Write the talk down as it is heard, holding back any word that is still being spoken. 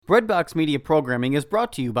Breadbox Media programming is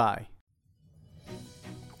brought to you by...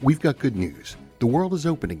 We've got good news. The world is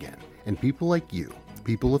open again, and people like you,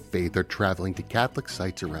 people of faith, are traveling to Catholic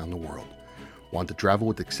sites around the world. Want to travel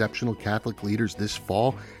with exceptional Catholic leaders this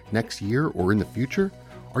fall, next year, or in the future?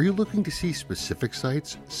 Are you looking to see specific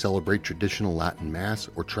sites, celebrate traditional Latin Mass,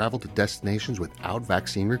 or travel to destinations without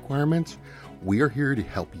vaccine requirements? We are here to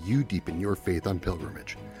help you deepen your faith on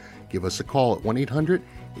pilgrimage. Give us a call at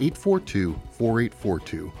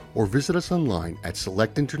 1-800-842-4842 or visit us online at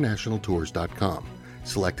selectinternationaltours.com.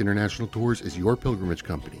 Select International Tours is your pilgrimage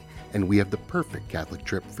company, and we have the perfect Catholic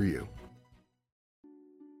trip for you.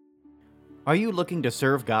 Are you looking to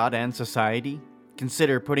serve God and society?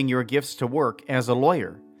 Consider putting your gifts to work as a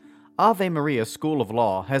lawyer. Ave Maria School of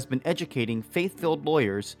Law has been educating faith-filled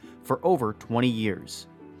lawyers for over 20 years.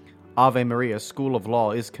 Ave Maria School of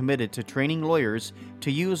Law is committed to training lawyers to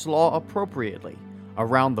use law appropriately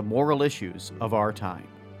around the moral issues of our time.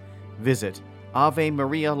 Visit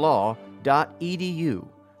avemarialaw.edu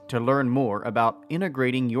to learn more about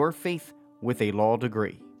integrating your faith with a law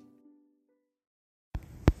degree.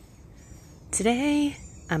 Today,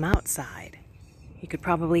 I'm outside. You could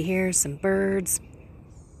probably hear some birds,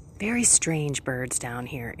 very strange birds down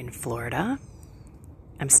here in Florida.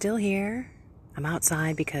 I'm still here. I'm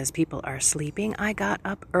outside because people are sleeping. I got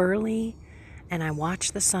up early and I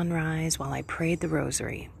watched the sunrise while I prayed the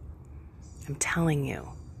rosary. I'm telling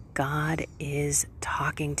you, God is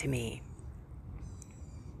talking to me.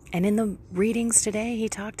 And in the readings today, he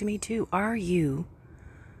talked to me too. Are you,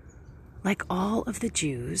 like all of the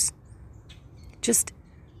Jews, just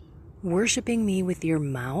worshiping me with your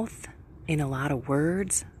mouth in a lot of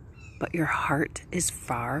words, but your heart is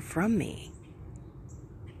far from me?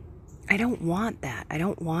 I don't want that. I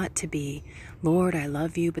don't want to be, Lord, I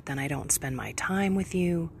love you, but then I don't spend my time with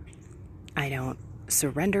you. I don't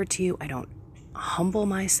surrender to you. I don't humble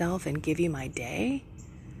myself and give you my day.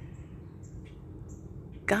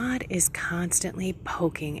 God is constantly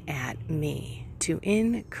poking at me to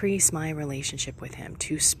increase my relationship with him,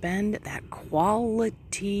 to spend that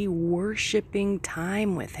quality worshiping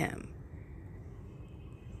time with him.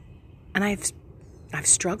 And I've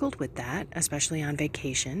struggled with that, especially on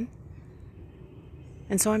vacation.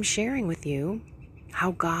 And so I'm sharing with you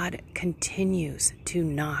how God continues to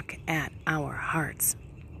knock at our hearts.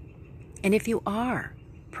 And if you are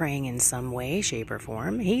praying in some way, shape, or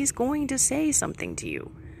form, he's going to say something to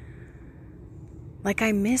you. Like,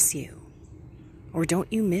 I miss you. Or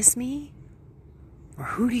don't you miss me? Or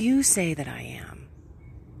who do you say that I am?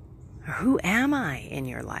 Or who am I in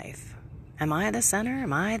your life? Am I the center?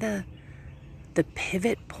 Am I the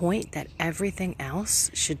pivot point that everything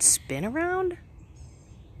else should spin around?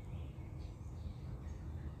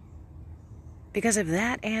 Because if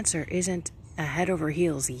that answer isn't a head over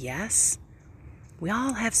heels yes, we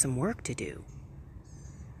all have some work to do.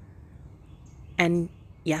 And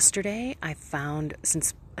yesterday I found,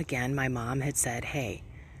 since again my mom had said, hey,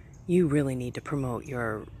 you really need to promote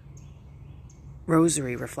your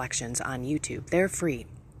rosary reflections on YouTube. They're free.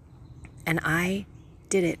 And I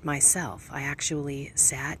did it myself. I actually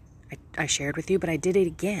sat, I shared with you, but I did it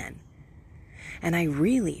again. And I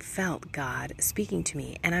really felt God speaking to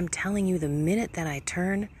me. And I'm telling you, the minute that I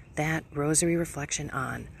turn that rosary reflection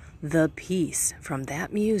on, the peace from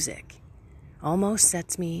that music almost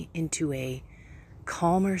sets me into a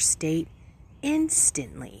calmer state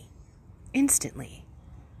instantly. And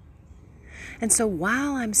so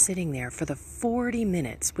while I'm sitting there for the 40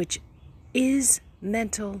 minutes, which is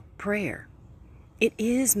mental prayer, it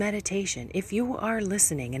is meditation. If you are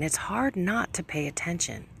listening and it's hard not to pay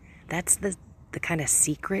attention, that's the kind of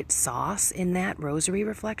secret sauce in that rosary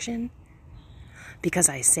reflection. Because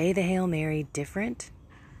I say the Hail Mary different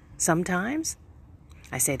sometimes.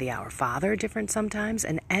 I say the Our Father different sometimes.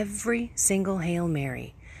 And every single Hail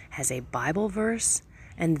Mary has a Bible verse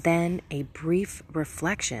and then a brief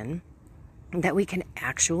reflection that we can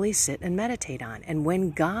actually sit and meditate on. And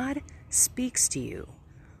when God speaks to you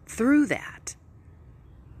through that,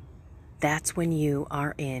 that's when you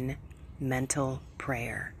are in mental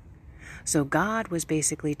prayer. So God was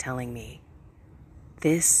basically telling me,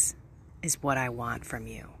 this is what I want from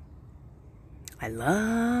you. I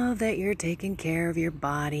love that you're taking care of your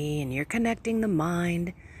body and you're connecting the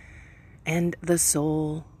mind and the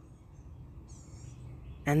soul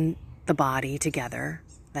and the body together.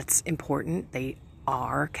 That's important. They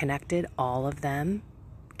are connected. All of them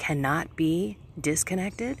cannot be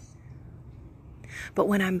disconnected. But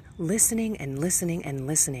when I'm listening and listening and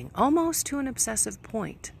listening, almost to an obsessive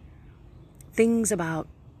point, things about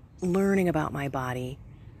learning about my body,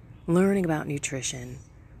 learning about nutrition,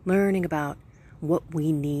 learning about what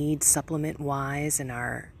we need supplement-wise in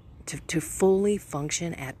our to fully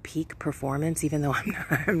function at peak performance, even though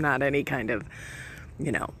I'm not any kind of,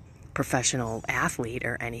 professional athlete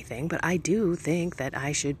or anything, but I do think that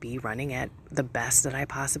I should be running at the best that I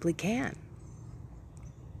possibly can.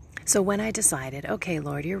 So when I decided, okay,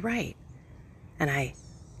 Lord, you're right, and I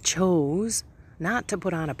chose not to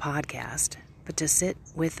put on a podcast, but to sit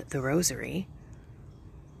with the rosary,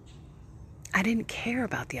 I didn't care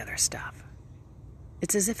about the other stuff.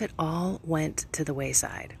 It's as if it all went to the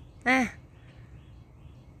wayside.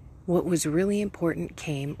 What was really important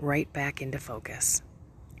came right back into focus,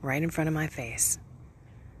 right in front of my face.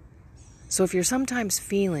 So if you're sometimes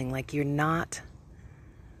feeling like you're not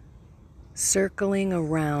circling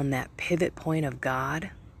around that pivot point of God,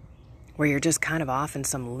 where you're just kind of off in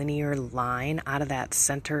some linear line out of that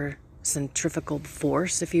centrifugal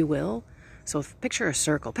force, if you will. So picture a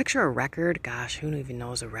circle, picture a record. Gosh, who even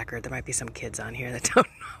knows a record? There might be some kids on here that don't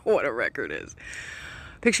know what a record is.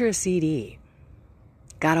 Picture a CD.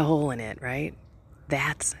 Got a hole in it, right?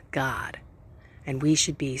 That's God. And we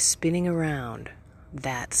should be spinning around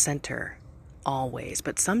that center always.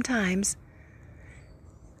 But sometimes,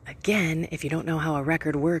 again, if you don't know how a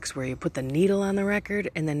record works, where you put the needle on the record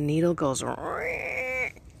and the needle goes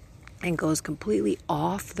and goes completely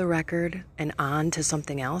off the record and on to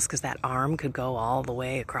something else, because that arm could go all the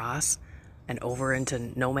way across and over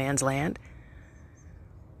into no man's land.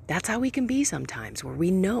 That's how we can be sometimes, where we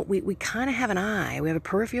know, we kind of have an eye, we have a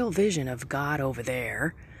peripheral vision of God over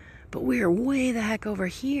there, but we're way the heck over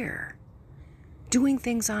here, doing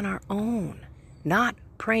things on our own, not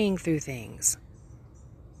praying through things,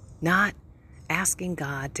 not asking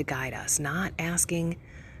God to guide us, not asking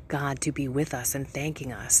God to be with us and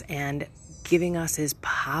thanking us and giving us his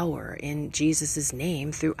power in Jesus'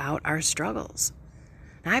 name throughout our struggles.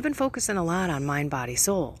 Now, I've been focusing a lot on mind, body,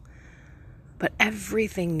 soul, but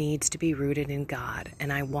everything needs to be rooted in God.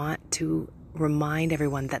 And I want to remind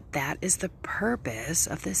everyone that that is the purpose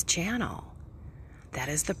of this channel. That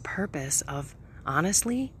is the purpose of,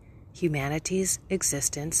 honestly, humanity's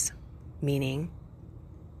existence, meaning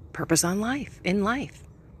purpose in life,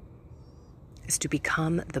 is to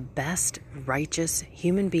become the best righteous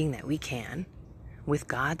human being that we can with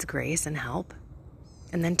God's grace and help,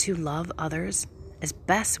 and then to love others as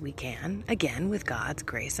best we can, again, with God's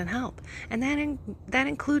grace and help. And that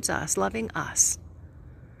includes us loving us.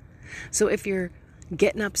 So if you're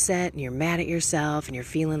getting upset and you're mad at yourself and you're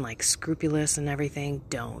feeling like scrupulous and everything,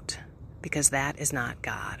 don't, because that is not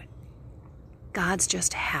God. God's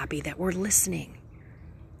just happy that we're listening.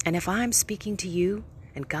 And if I'm speaking to you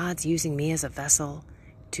and God's using me as a vessel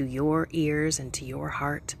to your ears and to your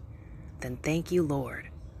heart, then thank you, Lord.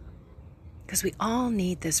 Because we all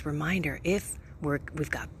need this reminder. If we've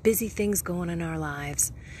got busy things going in our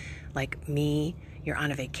lives, like me, you're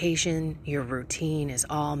on a vacation, your routine is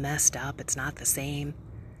all messed up, it's not the same.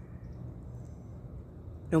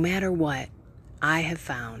 No matter what, I have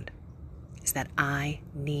found is that I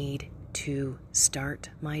need to start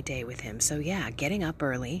my day with him. So yeah, getting up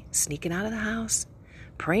early, sneaking out of the house,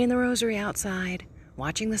 praying the rosary outside,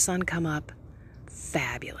 watching the sun come up,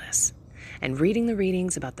 fabulous. And reading the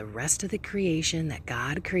readings about the rest of the creation that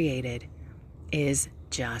God created is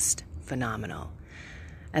just phenomenal.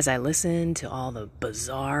 As I listen to all the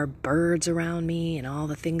bizarre birds around me and all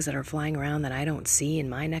the things that are flying around that I don't see in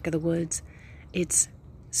my neck of the woods, it's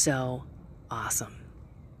so awesome.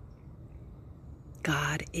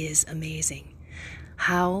 God is amazing.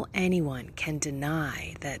 How anyone can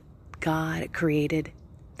deny that God created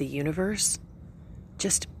the universe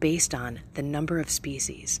just based on the number of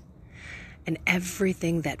species and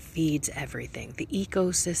everything that feeds everything, the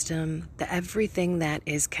ecosystem, the everything that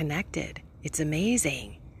is connected. It's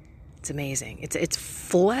amazing. It's amazing. It's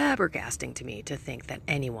flabbergasting to me to think that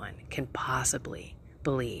anyone can possibly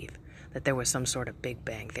believe that there was some sort of Big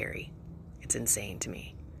Bang theory. It's insane to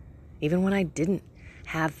me. Even when I didn't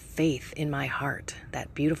have faith in my heart,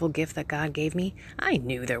 that beautiful gift that God gave me, I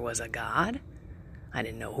knew there was a God. I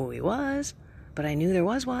didn't know who he was, but I knew there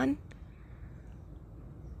was one.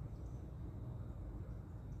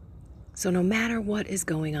 So no matter what is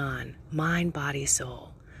going on, mind, body,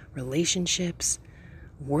 soul, relationships,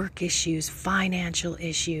 work issues, financial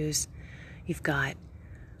issues, you've got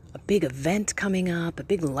a big event coming up, a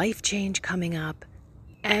big life change coming up,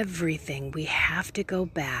 everything, we have to go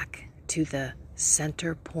back to the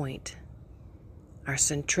center point, our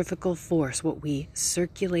centrifugal force, what we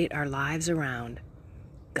circulate our lives around,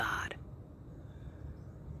 God.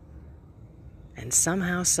 And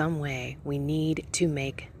somehow, some way, we need to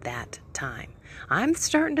make that time. I'm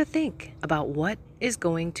starting to think about what is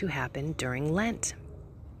going to happen during Lent.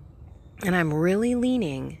 And I'm really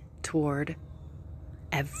leaning toward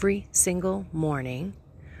every single morning,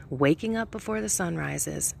 waking up before the sun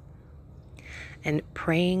rises, and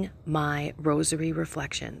praying my rosary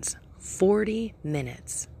reflections. 40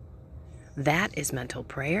 minutes. That is mental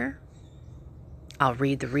prayer. I'll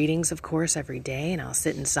read the readings, of course, every day, and I'll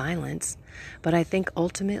sit in silence. But I think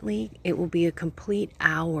ultimately it will be a complete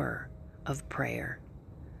hour of prayer.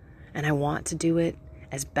 And I want to do it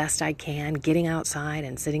as best I can, getting outside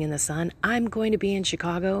and sitting in the sun. I'm going to be in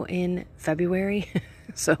Chicago in February,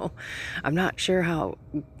 so I'm not sure how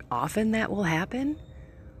often that will happen.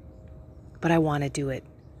 But I want to do it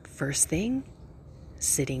first thing,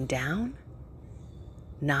 sitting down,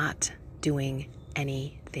 not doing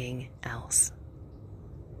anything else.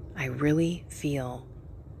 I really feel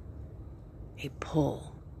a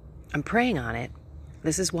pull. I'm praying on it.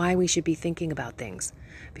 This is why we should be thinking about things,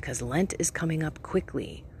 because Lent is coming up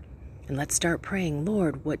quickly. And let's start praying,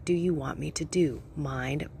 Lord, what do you want me to do?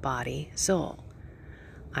 Mind, body, soul.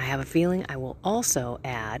 I have a feeling I will also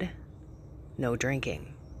add no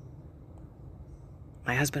drinking.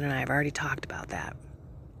 My husband and I have already talked about that.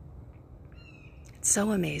 It's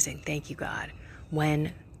so amazing, thank you, God,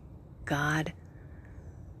 when God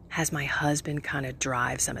has my husband kind of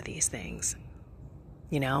drive some of these things.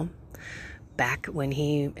 You know, back when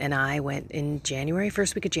he and I went in January,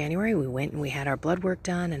 first week of January, we went and we had our blood work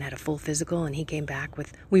done and had a full physical, and he came back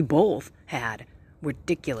with, we both had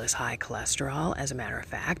ridiculous high cholesterol, as a matter of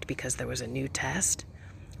fact, because there was a new test,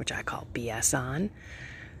 which I call BS on.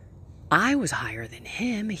 I was higher than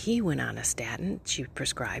him. He went on a statin. She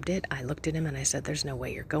prescribed it. I looked at him and I said, there's no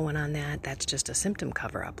way you're going on that. That's just a symptom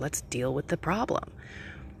cover-up. Let's deal with the problem.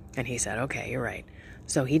 And he said, okay, you're right.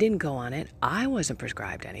 So he didn't go on it. I wasn't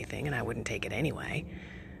prescribed anything, and I wouldn't take it anyway.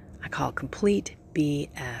 I call complete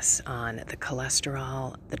BS on the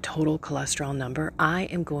cholesterol, the total cholesterol number. I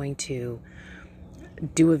am going to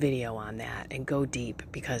do a video on that and go deep,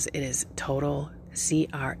 because it is total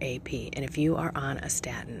CRAP. And if you are on a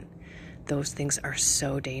statin, those things are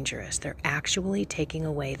so dangerous. They're actually taking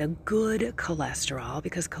away the good cholesterol,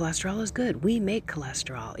 because cholesterol is good. We make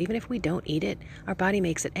cholesterol. Even if we don't eat it, our body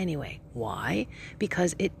makes it anyway. Why?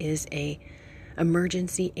 Because it is a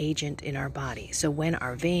emergency agent in our body. So when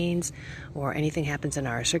our veins or anything happens in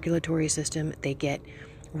our circulatory system, they get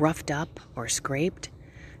roughed up or scraped,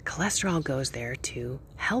 cholesterol goes there to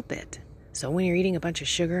help it. So when you're eating a bunch of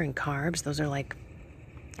sugar and carbs, those are like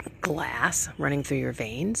glass running through your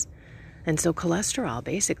veins. And so cholesterol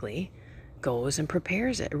basically goes and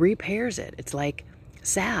repairs it. It's like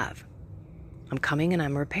salve. I'm coming and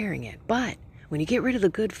I'm repairing it. But when you get rid of the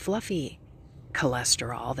good fluffy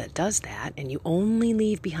cholesterol that does that, and you only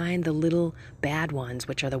leave behind the little bad ones,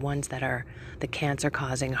 which are the ones that are the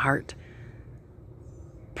cancer-causing heart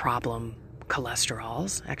problem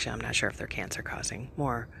cholesterols. Actually, I'm not sure if they're cancer-causing,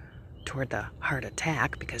 more toward the heart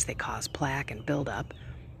attack, because they cause plaque and buildup.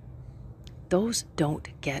 Those don't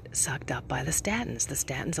get sucked up by the statins. The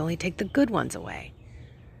statins only take the good ones away.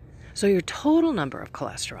 So your total number of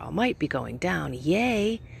cholesterol might be going down,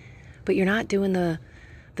 yay, but you're not doing the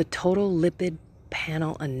total lipid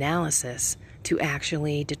panel analysis to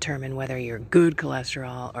actually determine whether you're good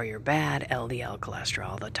cholesterol or you're bad LDL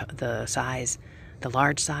cholesterol, the size, the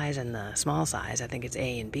large size and the small size. I think it's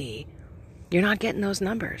A and B. You're not getting those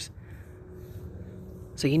numbers.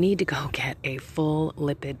 So you need to go get a full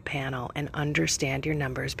lipid panel and understand your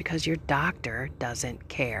numbers, because your doctor doesn't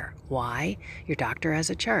care. Why? Your doctor has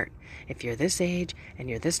a chart. If you're this age and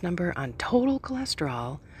you're this number on total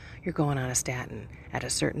cholesterol, you're going on a statin at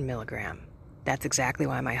a certain milligram. That's exactly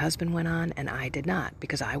why my husband went on and I did not,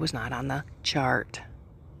 because I was not on the chart.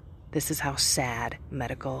 This is how sad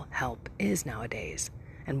medical help is nowadays,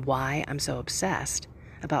 and why I'm so obsessed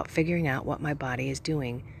about figuring out what my body is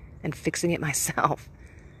doing and fixing it myself,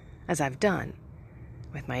 as I've done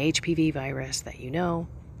with my HPV virus that you know.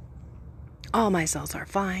 All my cells are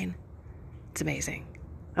fine. It's amazing.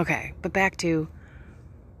 Okay, but back to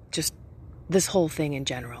just this whole thing in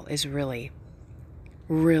general is really,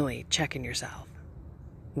 really checking yourself.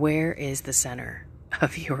 Where is the center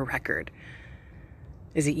of your record?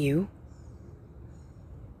 Is it you?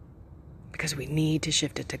 Because we need to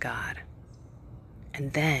shift it to God.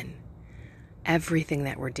 And then everything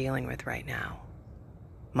that we're dealing with right now,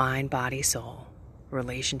 mind, body, soul,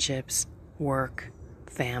 relationships, work,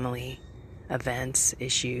 family, events,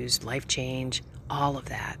 issues, life change, all of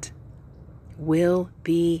that will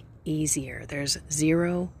be easier. There's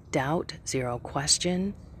zero doubt, zero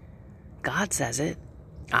question. God says it.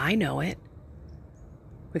 I know it.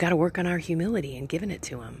 We got to work on our humility and giving it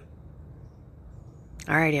to Him.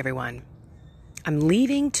 All right, everyone. I'm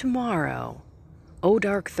leaving tomorrow. Oh,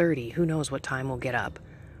 dark 30. Who knows what time we'll get up.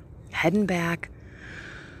 Heading back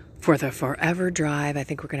for the forever drive. I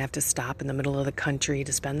think we're going to have to stop in the middle of the country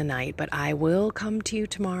to spend the night, but I will come to you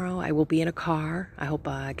tomorrow. I will be in a car. I hope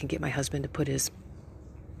I can get my husband to put his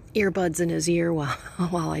earbuds in his ear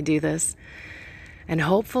while I do this. And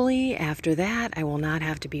hopefully after that, I will not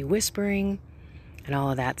have to be whispering and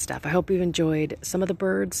all of that stuff. I hope you've enjoyed some of the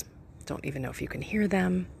birds. Don't even know if you can hear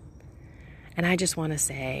them. And I just want to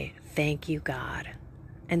say thank you, God,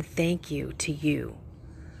 and thank you to you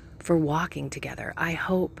for walking together. I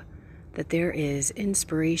hope that there is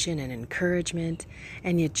inspiration and encouragement,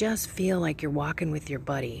 and you just feel like you're walking with your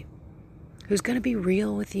buddy who's going to be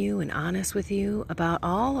real with you and honest with you about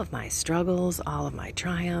all of my struggles, all of my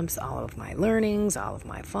triumphs, all of my learnings, all of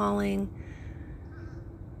my falling.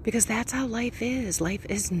 Because that's how life is. Life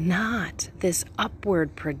is not this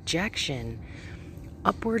upward projection,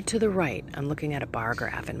 upward to the right. I'm looking at a bar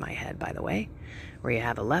graph in my head, by the way, where you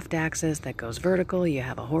have a left axis that goes vertical, you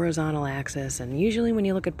have a horizontal axis, and usually when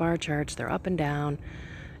you look at bar charts, they're up and down,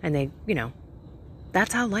 and they,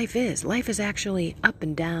 that's how life is. Life is actually up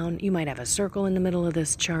and down. You might have a circle in the middle of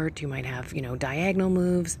this chart, you might have, diagonal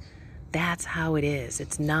moves. That's how it is.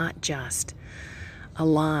 It's not just a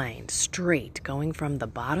line straight going from the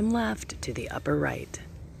bottom left to the upper right.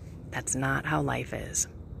 That's not how life is.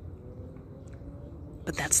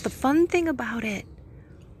 But that's the fun thing about it.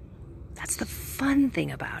 That's the fun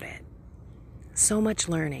thing about it. So much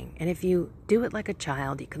learning. And if you do it like a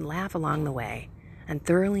child, you can laugh along the way and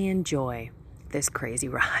thoroughly enjoy this crazy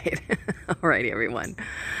ride. Alrighty, everyone.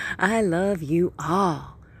 I love you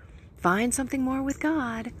all. Find something more with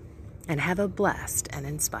God and have a blessed and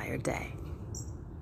inspired day.